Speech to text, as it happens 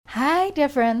dear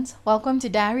friends, welcome to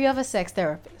Diary of a Sex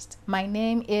Therapist. My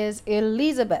name is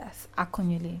Elizabeth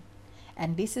Akunyuli,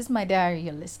 and this is my diary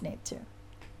you're listening to.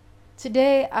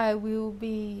 Today, I will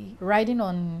be writing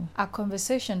on our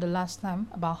conversation the last time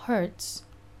about hurts.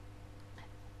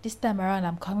 This time around,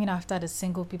 I'm coming after the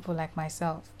single people like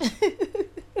myself.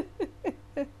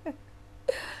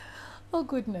 Oh,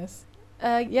 goodness.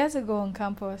 Years ago on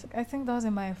campus, I think that was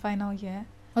in my final year,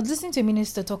 I was listening to a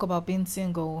minister talk about being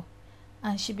single.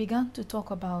 And she began to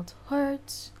talk about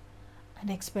hurts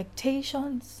and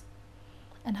expectations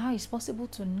and how it's possible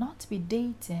to not be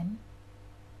dating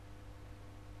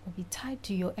or be tied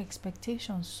to your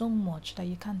expectations so much that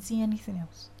you can't see anything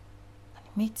else. And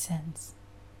it made sense.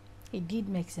 It did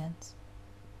make sense.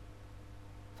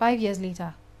 5 years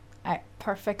later, I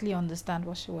perfectly understand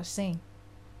what she was saying.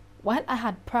 While I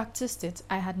had practiced it,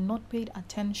 I had not paid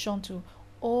attention to,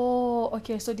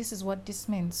 okay, so this is what this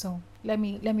means. So let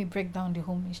me break down the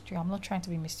whole mystery. I'm not trying to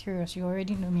be mysterious. You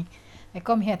already know me. I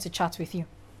come here to chat with you.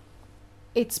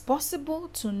 It's possible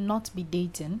to not be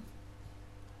dating,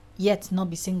 yet not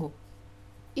be single.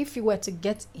 If you were to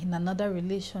get in another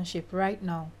relationship right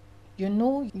now, you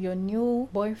know your new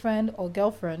boyfriend or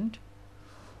girlfriend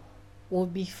will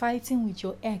be fighting with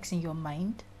your ex in your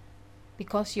mind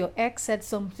because your ex said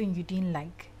something you didn't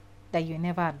like that you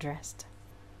never addressed.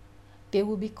 They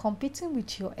will be competing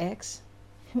with your ex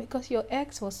because your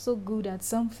ex was so good at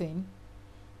something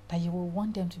that you will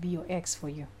want them to be your ex for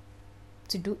you,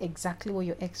 to do exactly what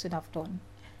your ex should have done.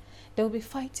 They will be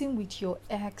fighting with your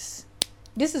ex.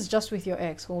 This is just with your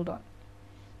ex, hold on.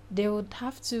 They would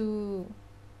have to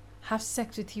have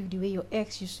sex with you the way your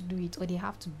ex used to do it, or they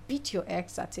have to beat your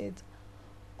ex at it,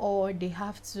 or they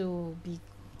have to be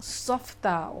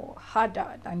softer or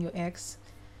harder than your ex.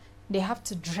 They have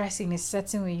to dress in a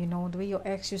certain way, the way your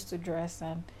ex used to dress.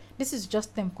 And this is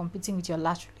just them competing with your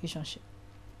last relationship.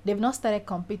 They've not started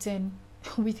competing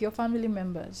with your family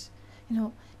members.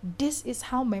 This is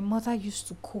how my mother used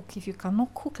to cook. If you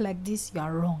cannot cook like this, you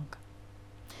are wrong.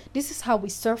 This is how we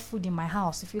serve food in my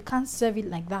house. If you can't serve it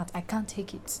like that, I can't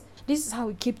take it. This is how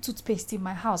we keep toothpaste in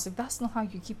my house. If that's not how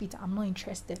you keep it, I'm not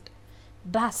interested.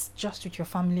 That's just with your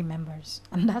family members.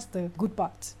 And that's the good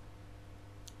part.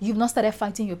 You've not started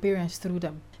fighting your parents through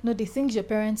them. The things your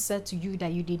parents said to you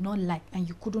that you did not like and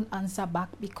you couldn't answer back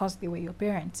because they were your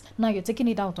parents. Now you're taking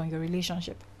it out on your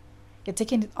relationship. You're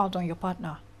taking it out on your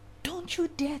partner. Don't you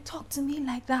dare talk to me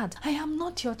like that. I am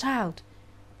not your child.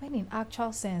 When in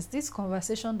actual sense, this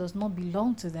conversation does not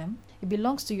belong to them. It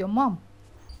belongs to your mom.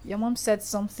 Your mom said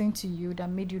something to you that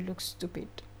made you look stupid,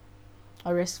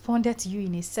 or responded to you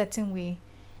in a certain way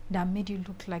that made you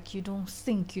look like you don't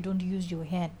think, you don't use your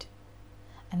head.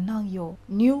 And now your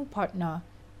new partner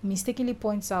mistakenly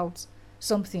points out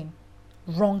something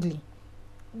wrongly.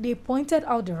 They pointed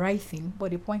out the right thing,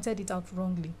 but they pointed it out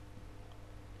wrongly.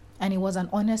 And it was an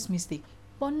honest mistake.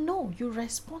 But no, you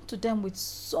respond to them with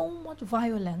so much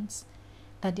violence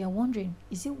that they're wondering,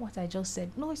 is it what I just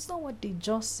said? No, it's not what they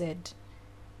just said.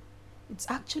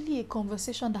 It's actually a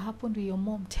conversation that happened with your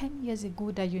mom 10 years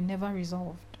ago that you never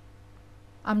resolved.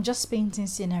 I'm just painting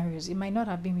scenarios. It might not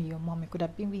have been with your mom. It could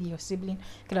have been with your sibling.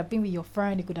 It could have been with your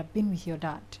friend. It could have been with your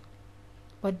dad.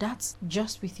 But that's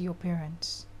just with your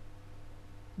parents.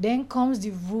 Then comes the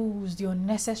rules, the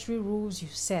unnecessary rules you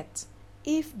set.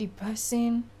 If the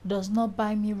person does not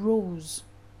buy me rose,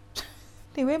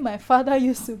 the way my father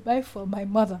used to buy for my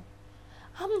mother,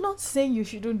 I'm not saying you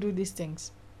shouldn't do these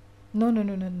things. No.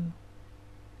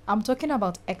 I'm talking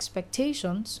about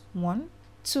expectations, 1.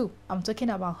 2, I'm talking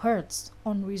about hurts,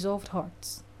 unresolved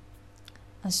hurts.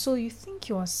 And so you think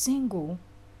you are single,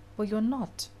 but you're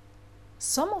not.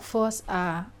 Some of us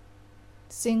are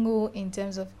single in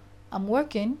terms of, I'm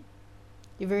working.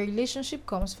 If a relationship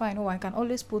comes, fine. I can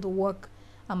always put the work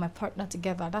and my partner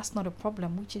together. That's not a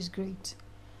problem, which is great.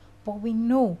 But we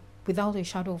know without a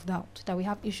shadow of doubt that we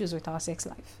have issues with our sex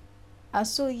life. And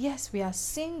so yes, we are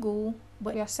single,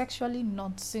 but we are sexually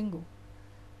not single.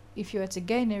 If you were to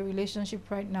get in a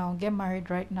relationship right now, get married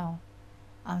right now,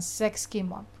 and sex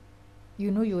came up,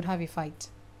 you would have a fight.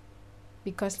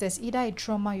 Because there's either a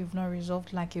trauma you've not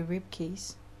resolved, like a rape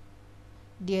case.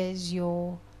 There's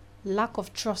your lack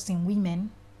of trust in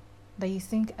women, that you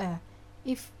think,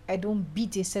 if I don't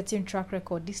beat a certain track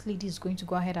record, this lady is going to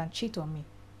go ahead and cheat on me.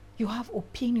 You have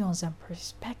opinions and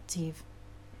perspective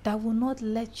that will not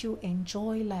let you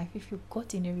enjoy life if you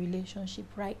got in a relationship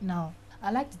right now. I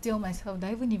like to tell myself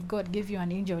that even if God gave you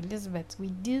an angel, Elizabeth,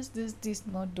 with this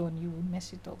not done, you will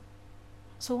mess it up.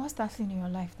 So what's that thing in your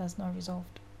life that's not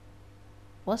resolved?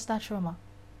 What's that trauma?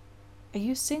 Are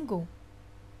you single?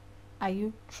 Are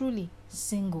you truly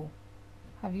single?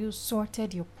 Have you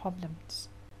sorted your problems?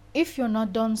 If you're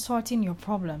not done sorting your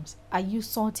problems, are you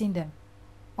sorting them?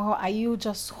 Or are you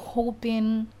just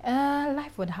hoping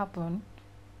life would happen?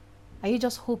 Are you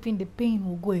just hoping the pain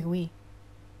will go away?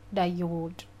 That you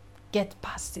would get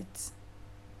past it?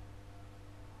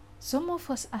 Some of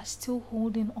us are still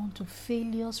holding on to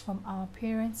failures from our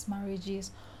parents'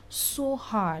 marriages so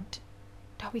hard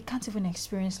that we can't even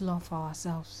experience love for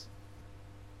ourselves.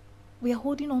 We are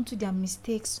holding on to their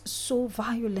mistakes so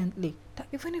violently that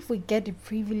even if we get the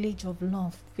privilege of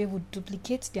love, we will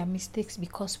duplicate their mistakes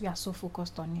because we are so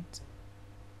focused on it.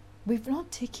 We've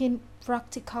not taken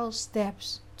practical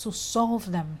steps to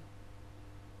solve them.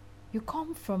 You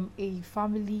come from a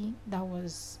family that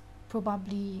was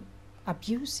probably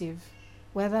abusive,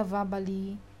 whether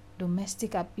verbally,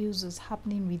 domestic abuse was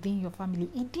happening within your family.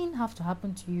 It didn't have to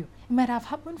happen to you. It might have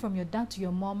happened from your dad to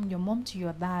your mom to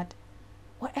your dad.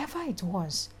 Whatever it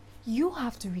was, you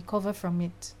have to recover from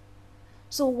it.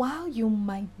 So while you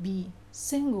might be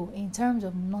single in terms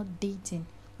of not dating,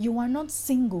 you are not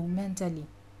single mentally.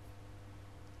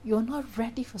 You're not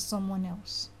ready for someone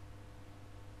else.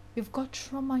 You've got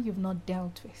trauma you've not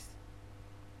dealt with.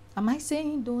 Am I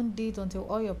saying don't date until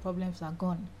all your problems are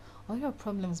gone? All your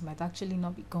problems might actually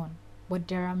not be gone, but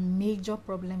there are major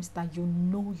problems that you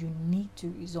know you need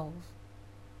to resolve.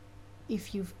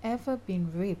 If you've ever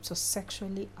been raped or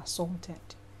sexually assaulted,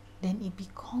 then it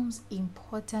becomes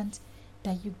important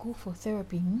that you go for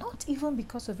therapy, not even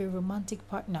because of a romantic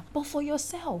partner, but for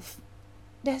yourself.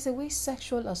 There's a way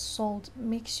sexual assault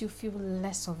makes you feel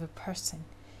less of a person.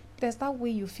 There's that way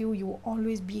you feel you will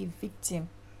always be a victim.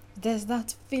 There's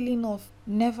that feeling of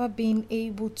never being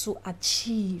able to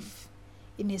achieve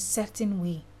in a certain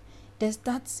way. There's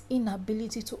that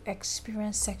inability to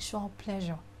experience sexual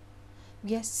pleasure,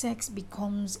 where sex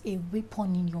becomes a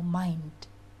weapon in your mind.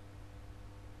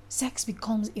 Sex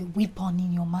becomes a weapon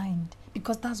in your mind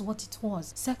because that's what it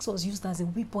was. Sex was used as a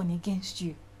weapon against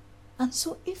you. And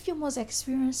so if you must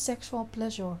experience sexual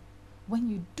pleasure when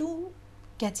you do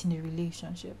get in a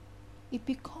relationship, it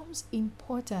becomes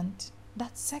important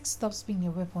that sex stops being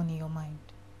a weapon in your mind.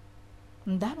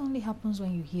 And that only happens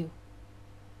when you heal.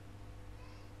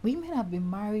 Women have been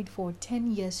married for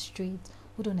 10 years straight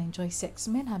who don't enjoy sex.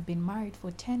 Men have been married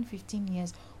for 10, 15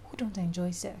 years who don't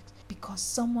enjoy sex because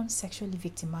someone sexually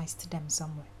victimized them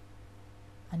somewhere.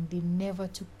 And they never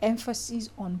took emphasis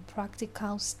on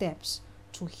practical steps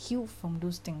to heal from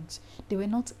those things. They were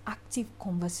not active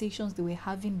conversations they were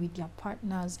having with their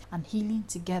partners and healing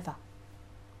together.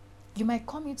 You might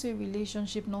come into a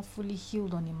relationship not fully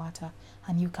healed on a matter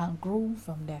and you can grow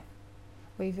from there.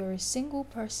 But if you're a single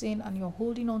person and you're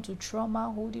holding on to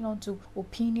trauma, holding on to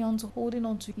opinions, holding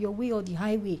on to your way or the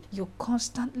highway, you're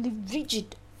constantly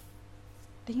rigid,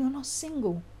 then you're not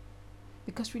single.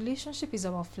 Because relationship is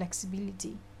about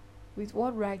flexibility. With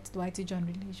what right do I teach on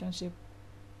relationship?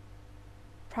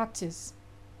 Practice.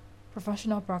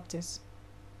 Professional practice.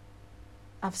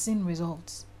 I've seen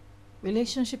results.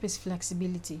 Relationship is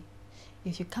flexibility.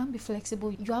 If you can't be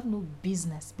flexible, you have no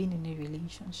business being in a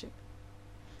relationship.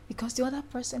 Because the other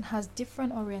person has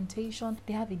different orientation,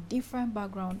 they have a different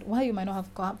background. While you might not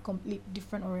have complete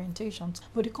different orientations,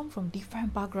 but they come from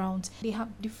different backgrounds, they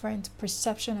have different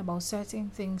perception about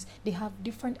certain things, they have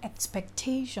different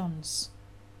expectations.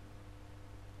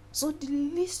 So the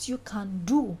least you can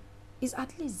do is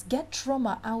at least get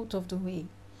trauma out of the way.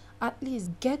 At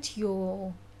least get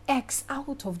your ex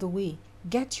out of the way.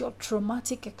 Get your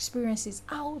traumatic experiences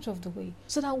out of the way.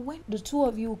 So that when the two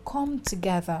of you come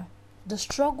together, the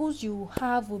struggles you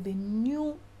have will be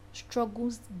new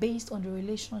struggles based on the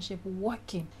relationship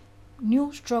working.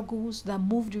 New struggles that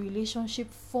move the relationship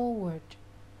forward.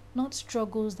 Not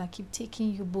struggles that keep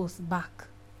taking you both back.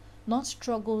 Not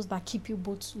struggles that keep you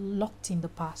both locked in the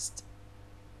past.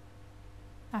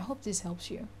 I hope this helps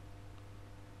you.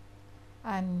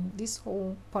 And this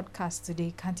whole podcast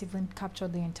today can't even capture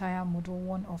the entire module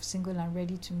 1 of single and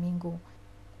ready to mingle.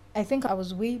 I think I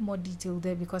was way more detailed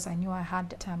there because I knew I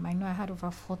had time. I know I had over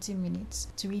 40 minutes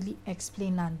to really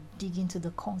explain and dig into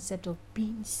the concept of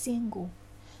being single.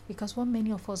 Because what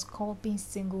many of us call being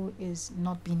single is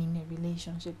not being in a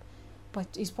relationship. But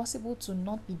it's possible to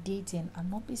not be dating and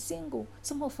not be single.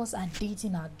 Some of us are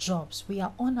dating our jobs. We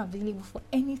are unavailable for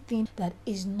anything that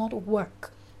is not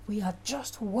work. We are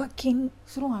just working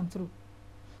through and through.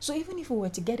 So even if we were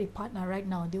to get a partner right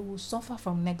now, they will suffer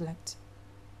from neglect.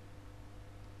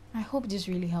 I hope this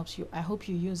really helps you. I hope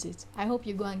you use it. I hope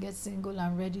you go and get single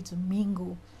and ready to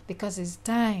mingle. Because it's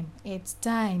time. It's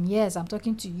time. Yes, I'm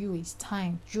talking to you. It's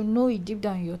time. You know it deep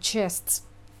down in your chest.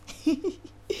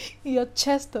 Your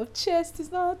chest of chest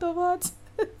is not out of heart.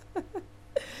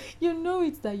 You know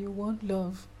it that you want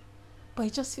love. but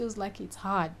it just feels like it's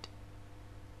hard.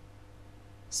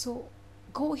 So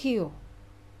go heal.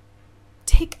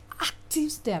 Take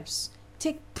active steps.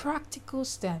 Take practical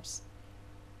steps.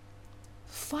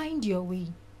 Find your way.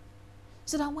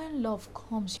 So that when love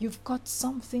comes, you've got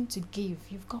something to give.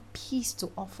 You've got peace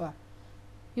to offer.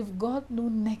 You've got no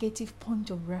negative point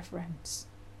of reference.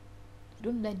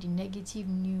 Don't let the negative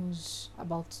news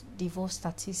about divorce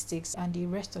statistics and the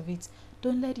rest of it,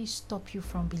 don't let it stop you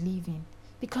from believing.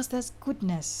 Because there's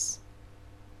goodness.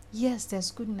 Yes,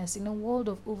 there's goodness. In a world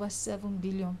of over 7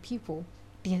 billion people,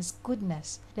 there's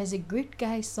goodness. There's a great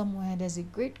guy somewhere. There's a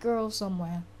great girl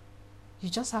somewhere. You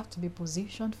just have to be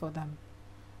positioned for them.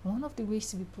 One of the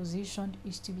ways to be positioned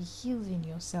is to be healing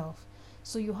yourself.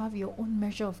 So you have your own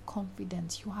measure of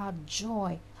confidence. You have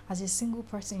joy. As a single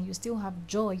person, you still have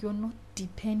joy. You're not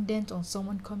dependent on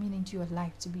someone coming into your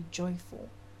life to be joyful.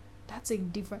 That's a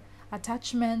different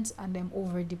attachment, and then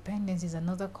over dependence is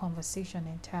another conversation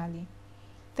entirely.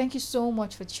 Thank you so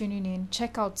much for tuning in.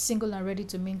 Check out Single and Ready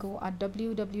to Mingle at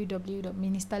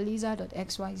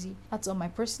www.ministerliza.xyz. That's on my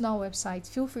personal website.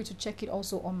 Feel free to check it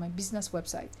also on my business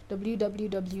website,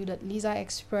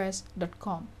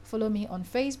 www.lizaexpress.com. Follow me on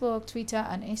Facebook, Twitter,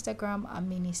 and Instagram at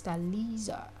Minister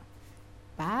Liza.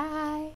 Bye.